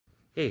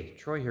Hey,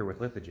 Troy here with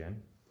Lithogen.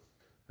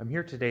 I'm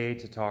here today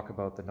to talk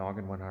about the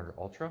Noggin 100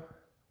 Ultra.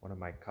 One of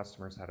my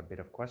customers had a bit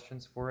of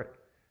questions for it,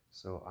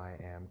 so I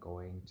am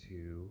going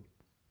to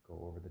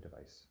go over the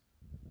device.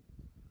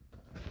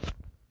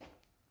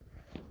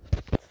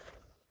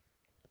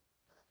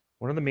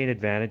 One of the main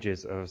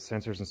advantages of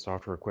sensors and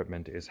software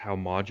equipment is how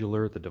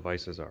modular the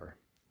devices are.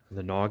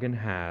 The Noggin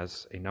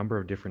has a number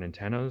of different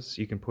antennas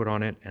you can put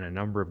on it and a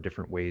number of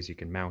different ways you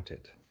can mount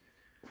it.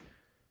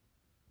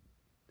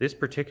 This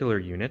particular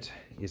unit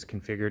is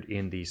configured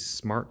in the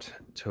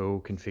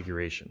SmartTow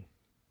configuration.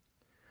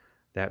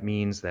 That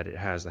means that it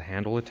has the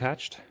handle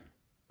attached,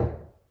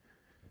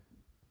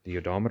 the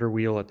odometer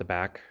wheel at the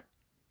back,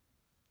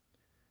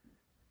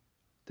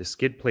 the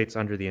skid plates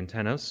under the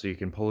antennas so you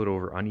can pull it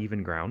over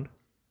uneven ground,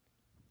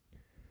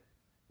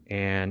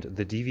 and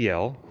the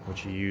DVL,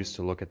 which you use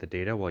to look at the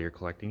data while you're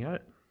collecting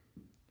it,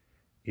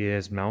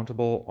 is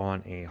mountable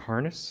on a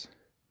harness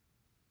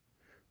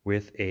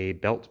with a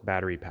belt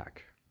battery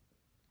pack.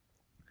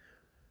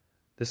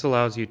 This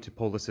allows you to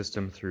pull the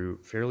system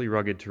through fairly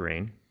rugged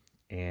terrain,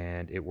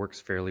 and it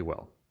works fairly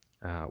well.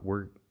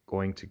 We're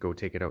going to go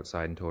take it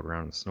outside and tow it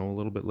around in the snow a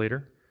little bit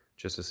later,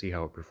 just to see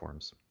how it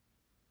performs.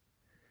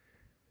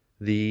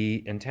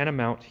 The antenna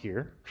mount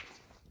here,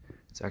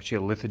 it's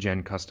actually a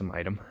Lithogen custom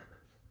item,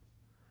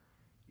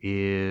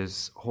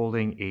 is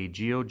holding a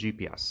Geode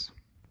GPS.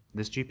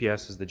 This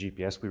GPS is the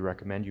GPS we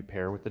recommend you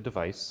pair with the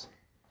device.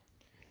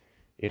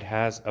 It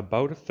has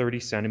about a 30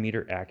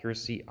 centimeter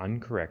accuracy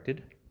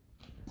uncorrected.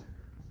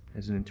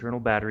 There's an internal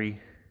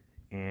battery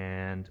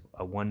and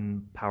a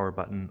one power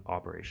button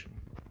operation.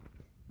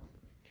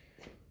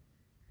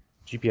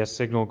 GPS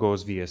signal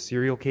goes via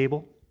serial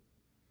cable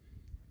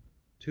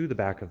to the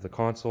back of the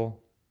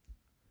console,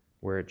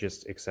 where it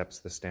just accepts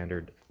the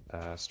standard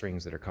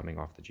strings that are coming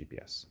off the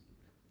GPS.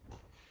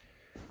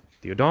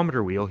 The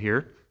odometer wheel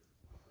here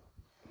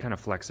kind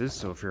of flexes,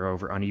 so if you're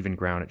over uneven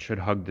ground, it should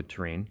hug the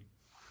terrain.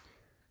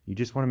 You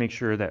just want to make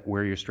sure that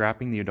where you're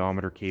strapping the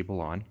odometer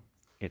cable on,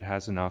 it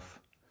has enough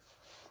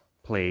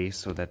play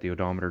so that the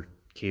odometer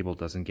cable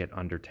doesn't get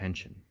under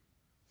tension.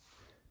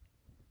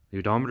 The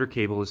odometer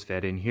cable is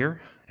fed in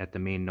here at the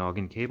main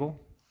Noggin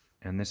cable,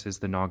 and this is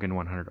the Noggin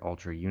 100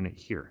 Ultra unit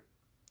here.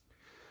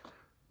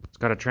 It's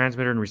got a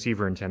transmitter and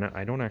receiver antenna.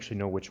 I don't actually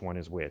know which one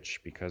is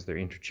which because they're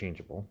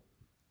interchangeable.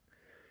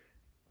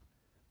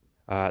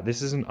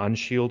 This is an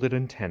unshielded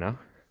antenna,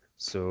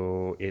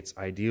 so it's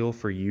ideal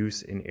for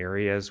use in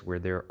areas where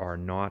there are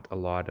not a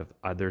lot of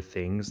other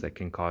things that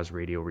can cause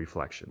radio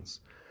reflections.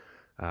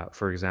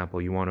 For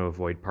example, you want to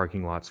avoid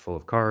parking lots full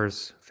of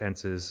cars,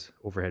 fences,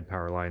 overhead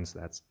power lines,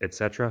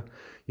 etc.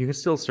 You can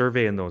still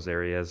survey in those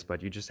areas,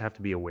 but you just have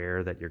to be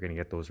aware that you're going to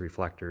get those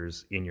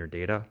reflectors in your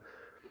data.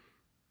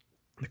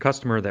 The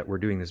customer that we're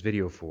doing this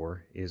video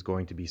for is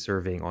going to be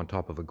surveying on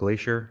top of a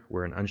glacier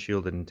where an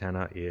unshielded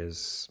antenna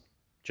is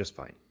just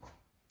fine.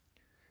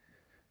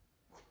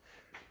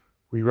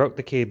 We route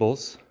the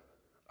cables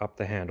up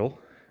the handle,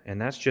 and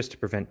that's just to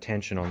prevent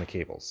tension on the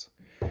cables.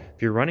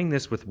 If you're running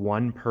this with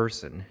one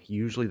person,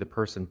 usually the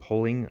person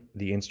pulling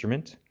the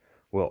instrument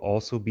will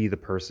also be the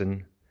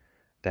person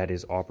that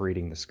is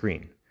operating the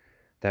screen.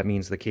 That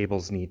means the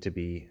cables need to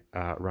be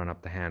run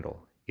up the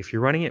handle. If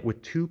you're running it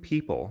with two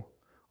people,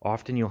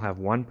 often you'll have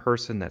one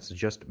person that's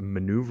just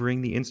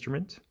maneuvering the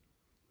instrument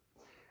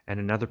and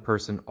another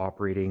person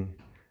operating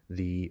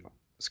the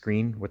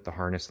screen with the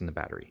harness and the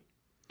battery.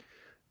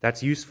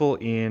 That's useful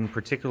in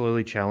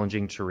particularly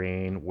challenging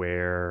terrain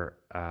where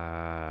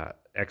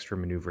extra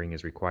maneuvering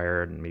is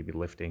required and maybe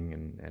lifting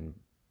and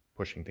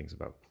pushing things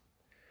about.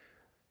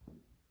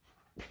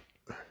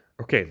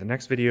 Okay, the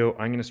next video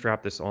I'm going to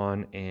strap this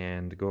on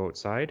and go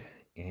outside,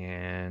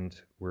 and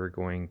we're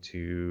going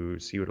to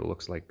see what it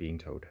looks like being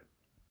towed.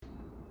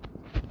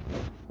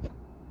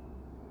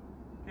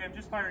 Okay, I'm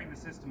just firing the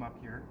system up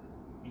here,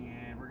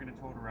 and we're going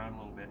to tow it around a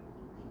little bit.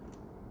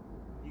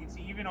 You can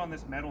see even on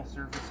this metal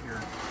surface here,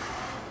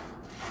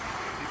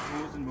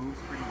 it goes and moves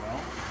pretty well.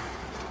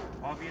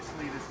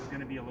 Obviously this is going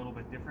to be a little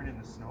bit different in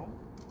the snow,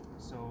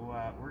 so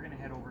we're going to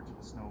head over to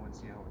the snow and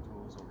see how it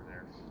tows over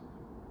there.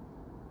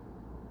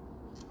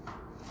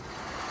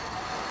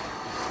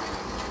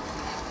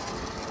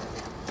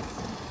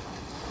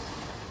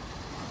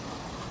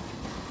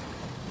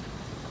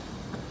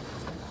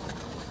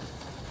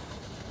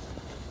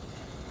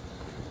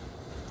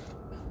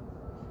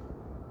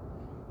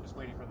 Just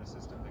waiting for the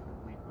system to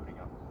complete booting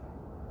up.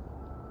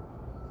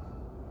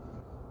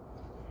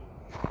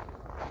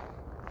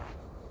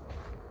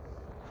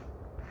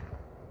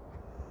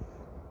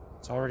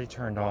 It's already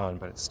turned on,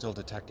 but it's still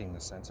detecting the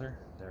sensor.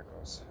 There it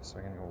goes. So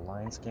I'm going to go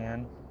line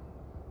scan.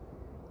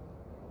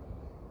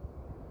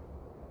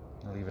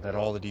 I'll leave it at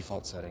all the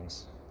default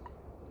settings.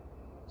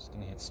 Just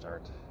going to hit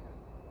start.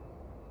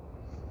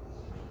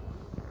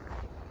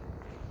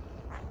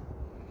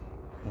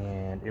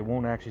 And it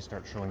won't actually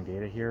start showing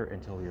data here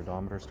until the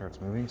odometer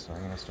starts moving, so I'm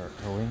going to start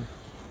towing.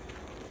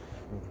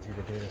 Moving through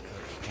the data to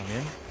come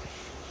in.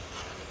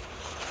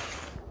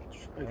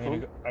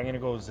 I'm going to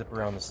go zip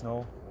around the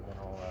snow, and then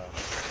I'll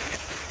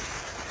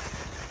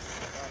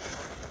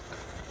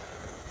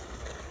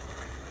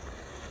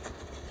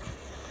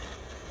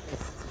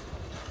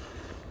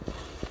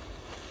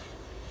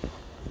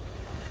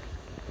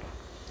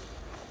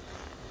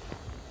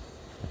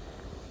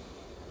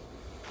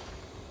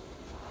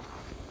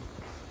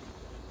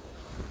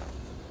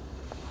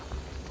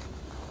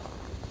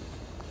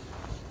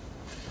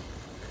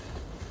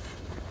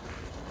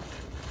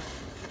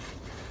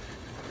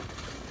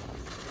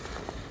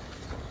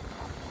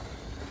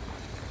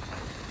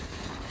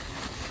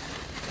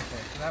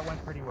that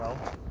went pretty well.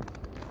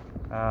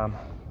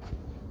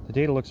 The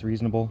data looks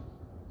reasonable.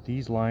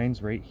 These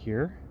lines right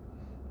here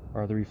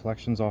are the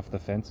reflections off the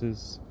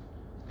fences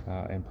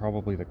and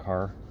probably the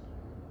car.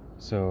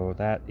 So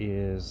that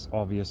is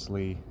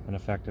obviously an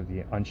effect of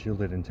the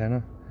unshielded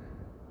antenna,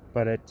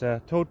 but it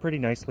towed pretty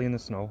nicely in the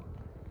snow.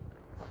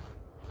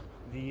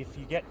 If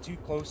you get too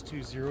close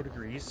to 0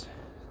 degrees,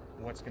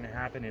 what's going to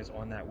happen is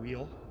on that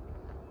wheel,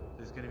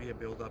 there's going to be a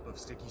buildup of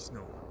sticky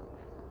snow.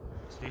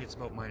 Today it's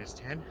about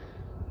 -10,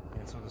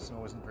 and so the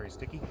snow isn't very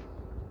sticky,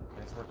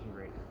 and it's working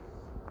great.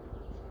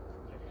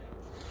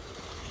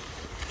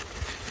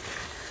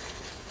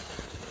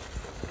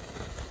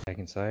 Back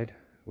inside,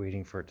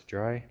 waiting for it to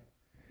dry.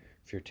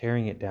 If you're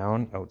tearing it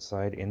down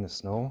outside in the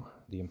snow,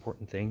 the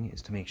important thing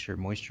is to make sure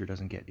moisture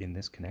doesn't get in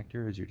this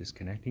connector as you're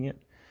disconnecting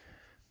it.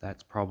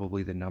 That's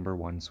probably the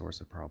 #1 source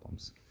of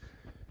problems.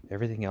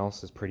 Everything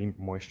else is pretty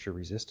moisture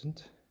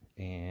resistant,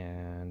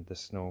 and the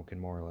snow can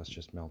more or less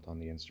just melt on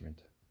the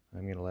instrument.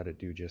 I'm going to let it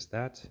do just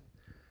that,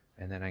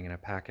 and then I'm going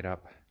to pack it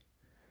up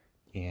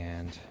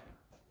and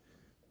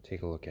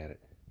take a look at it.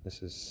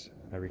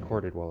 I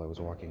recorded while I was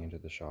walking into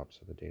the shop,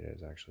 so the data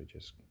is actually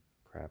just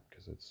crap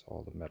because it's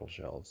all the metal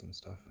shelves and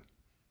stuff.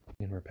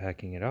 And we're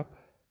packing it up.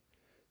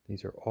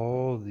 These are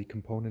all the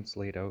components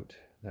laid out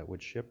that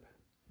would ship.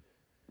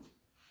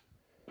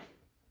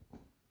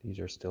 These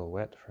are still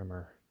wet from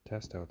our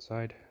test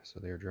outside, so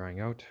they're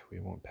drying out. We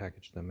won't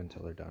package them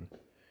until they're done.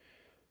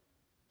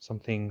 Some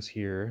things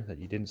here that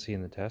you didn't see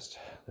in the test.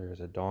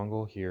 There's a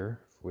dongle here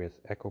with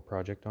Echo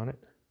Project on it.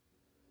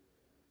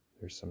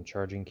 There's some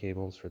charging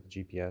cables for the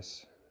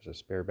GPS. There's a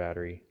spare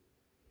battery.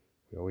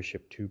 We always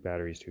ship 2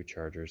 batteries, 2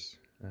 chargers,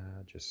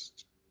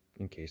 just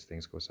in case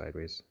things go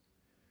sideways.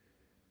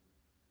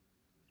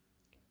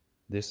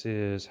 This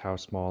is how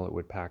small it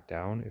would pack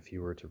down if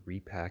you were to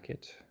repack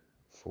it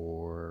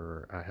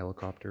for a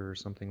helicopter or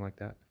something like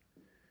that.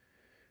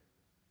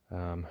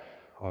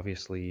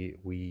 Obviously,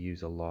 we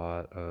use a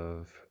lot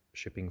of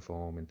shipping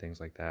foam and things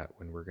like that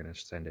when we're going to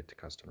send it to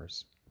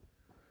customers.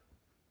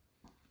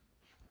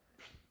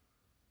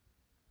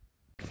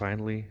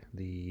 Finally,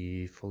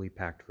 the fully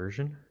packed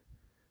version.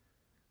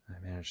 I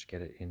managed to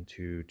get it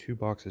into 2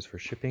 boxes for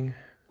shipping,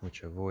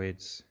 which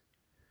avoids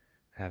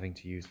having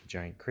to use the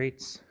giant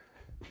crates.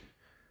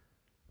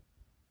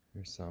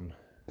 There's some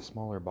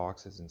smaller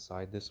boxes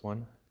inside this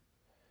one.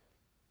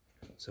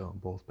 So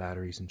both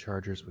batteries and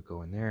chargers would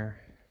go in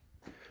there.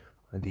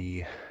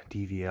 The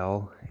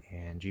DVL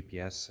and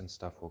GPS and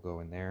stuff will go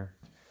in there.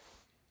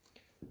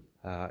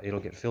 It'll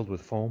get filled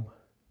with foam,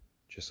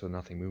 just so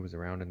nothing moves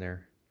around in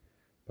there.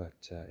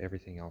 But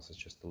everything else is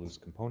just the loose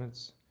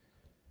components.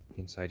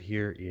 Inside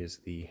here is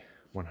the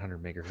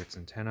 100 MHz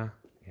antenna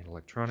and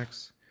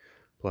electronics,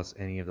 plus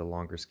any of the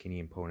longer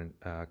skinny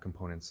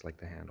components like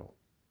the handle.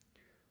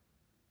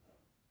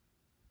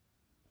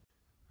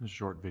 A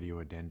short video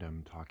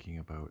addendum talking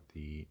about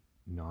the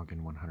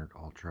Noggin 100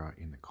 Ultra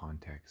in the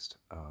context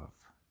of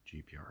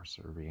GPR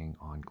surveying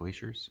on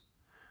glaciers.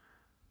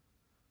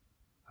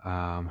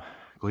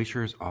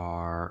 Glaciers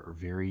are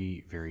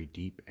very, very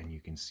deep, and you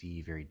can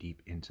see very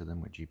deep into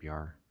them with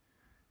GPR.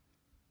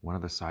 One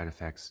of the side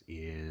effects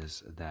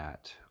is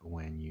that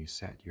when you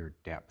set your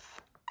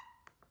depth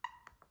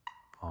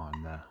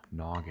on the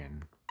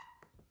noggin,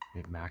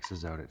 it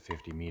maxes out at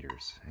 50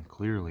 meters, and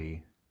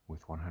clearly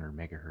with 100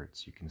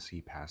 megahertz you can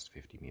see past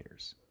 50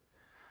 meters.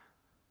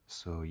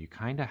 So you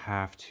kind of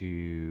have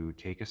to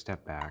take a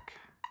step back,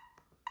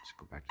 just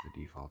go back to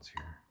the defaults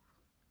here,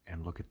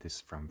 and look at this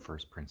from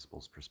first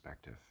principles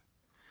perspective.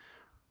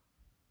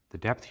 The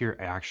depth here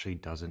actually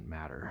doesn't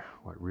matter.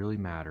 What really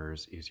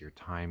matters is your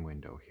time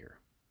window here.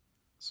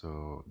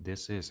 So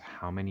this is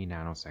how many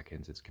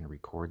nanoseconds it's going to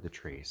record the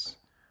trace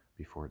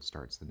before it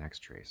starts the next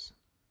trace.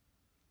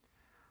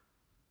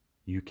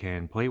 You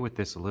can play with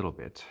this a little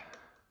bit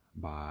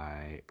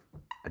by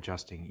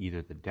adjusting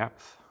either the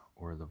depth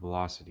or the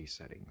velocity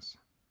settings.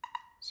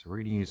 So we're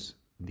going to use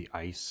the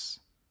ice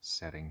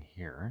setting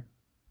here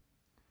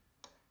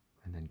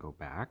and then go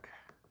back,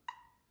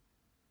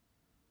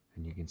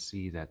 and you can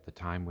see that the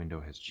time window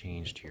has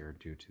changed here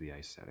due to the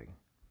ice setting.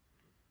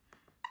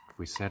 If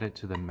we set it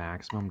to the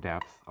maximum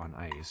depth on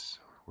ice,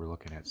 we're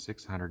looking at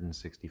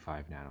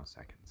 665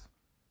 nanoseconds.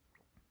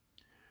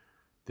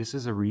 This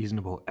is a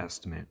reasonable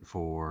estimate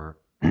for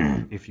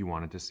if you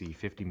wanted to see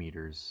 50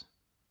 meters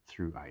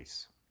through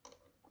ice.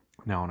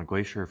 Now on a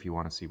glacier, if you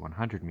want to see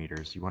 100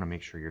 meters, you want to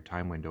make sure your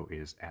time window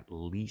is at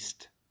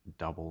least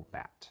double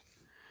that.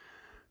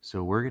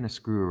 So we're going to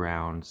screw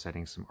around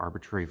setting some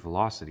arbitrary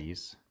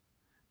velocities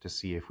to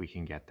see if we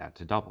can get that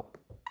to double.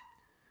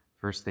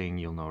 First thing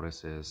you'll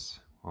notice is,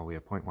 well, we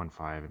have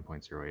 0.15 and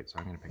 0.08, so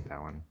I'm going to pick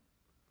that one.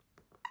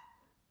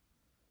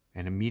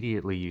 And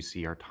immediately you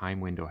see our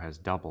time window has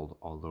doubled,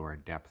 although our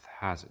depth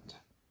hasn't.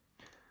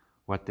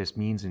 What this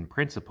means in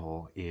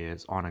principle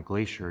is on a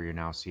glacier, you're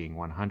now seeing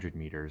 100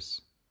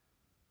 meters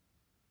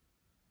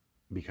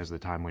because the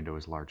time window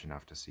is large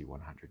enough to see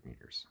 100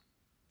 meters.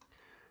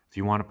 If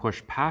you want to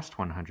push past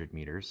 100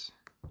 meters,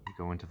 you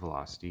go into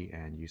velocity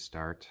and you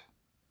start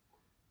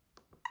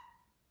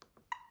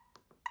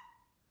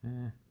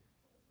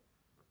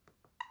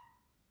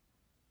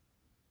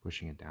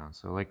Pushing it down.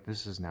 So like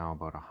this is now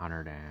about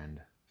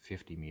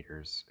 150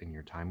 meters in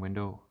your time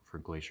window for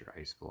glacier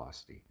ice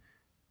velocity.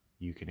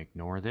 You can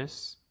ignore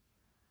this,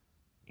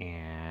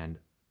 and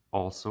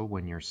also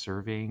when you're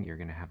surveying, you're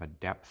going to have a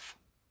depth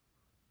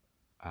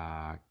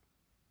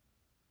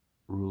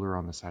ruler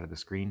on the side of the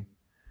screen,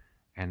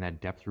 and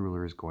that depth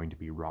ruler is going to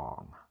be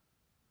wrong.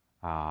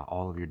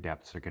 All of your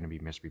depths are going to be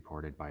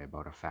misreported by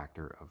about a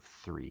factor of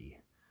 3.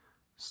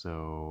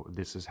 So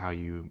this is how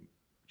you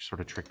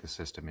sort of trick the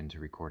system into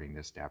recording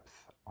this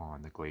depth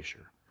on the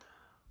glacier.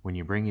 When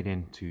you bring it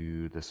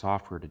into the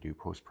software to do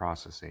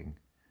post-processing,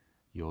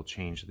 you'll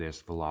change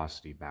this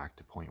velocity back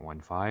to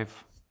 0.15,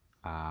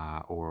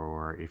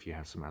 or if you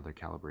have some other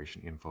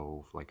calibration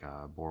info, like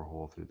a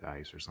borehole through the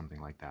ice or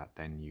something like that,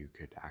 then you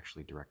could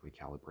actually directly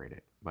calibrate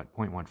it. But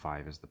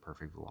 0.15 is the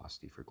perfect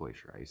velocity for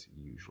glacier ice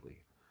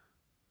usually.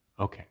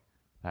 Okay,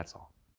 that's all.